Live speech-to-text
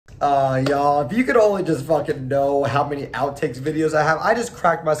Y'all, if you could only just fucking know how many outtakes videos I have. I just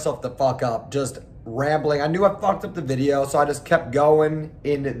cracked myself the fuck up, just rambling. I knew I fucked up the video, so I just kept going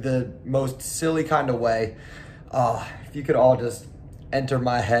in the most silly kind of way. If you could all just enter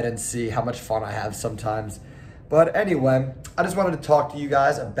my head and see how much fun I have sometimes. But anyway, I just wanted to talk to you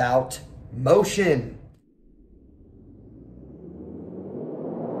guys about motion.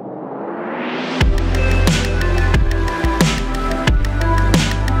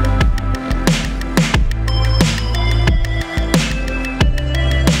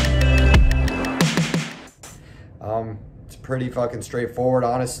 It's pretty fucking straightforward,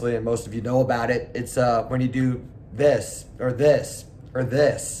 honestly, and most of you know about it. It's when you do this, or this, or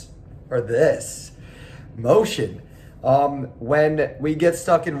this, or this. Motion. When we get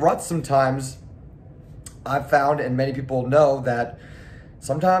stuck in ruts sometimes, I've found, and many people know, that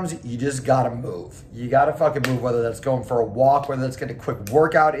sometimes you just gotta move. You gotta fucking move, whether that's going for a walk, whether that's getting a quick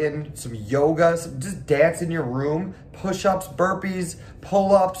workout in, some yoga, just dance in your room, push-ups, burpees,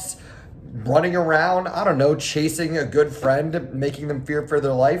 pull-ups, running around, I don't know, chasing a good friend, making them fear for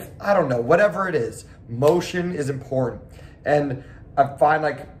their life. I don't know, whatever it is, motion is important. And I find,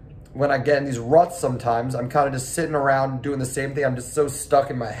 like, when I get in these ruts sometimes, I'm kind of just sitting around doing the same thing. I'm just so stuck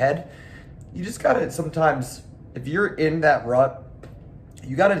in my head. You just gotta sometimes, if you're in that rut,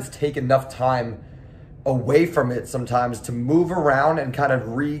 you gotta just take enough time away from it sometimes to move around and kind of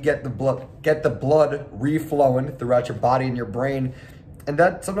get the blood reflowing throughout your body and your brain. And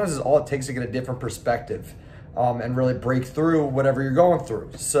that sometimes is all it takes to get a different perspective and really break through whatever you're going through.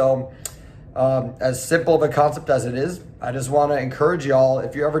 So as simple of a concept as it is, I just want to encourage y'all,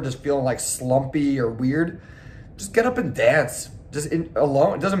 if you're ever just feeling like slumpy or weird, just get up and dance. Just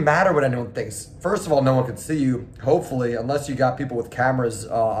alone. It doesn't matter what anyone thinks. First of all, no one can see you, hopefully, unless you got people with cameras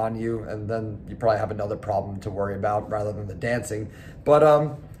on you, and then you probably have another problem to worry about rather than the dancing.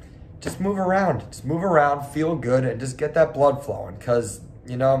 But just move around. Just move around, feel good, and just get that blood flowing. Because,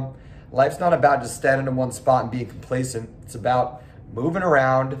 you know, life's not about just standing in one spot and being complacent. It's about moving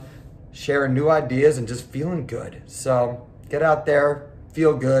around, sharing new ideas, and just feeling good. So get out there,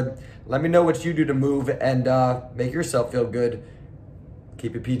 feel good. Let me know what you do to move and make yourself feel good.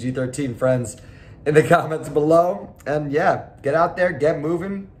 Keep it PG-13, friends, in the comments below. And yeah, get out there, get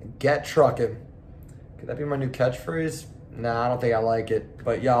moving, get trucking. Could that be my new catchphrase? Nah, I don't think I like it.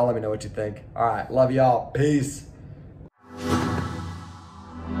 But y'all, let me know what you think. All right, love y'all. Peace.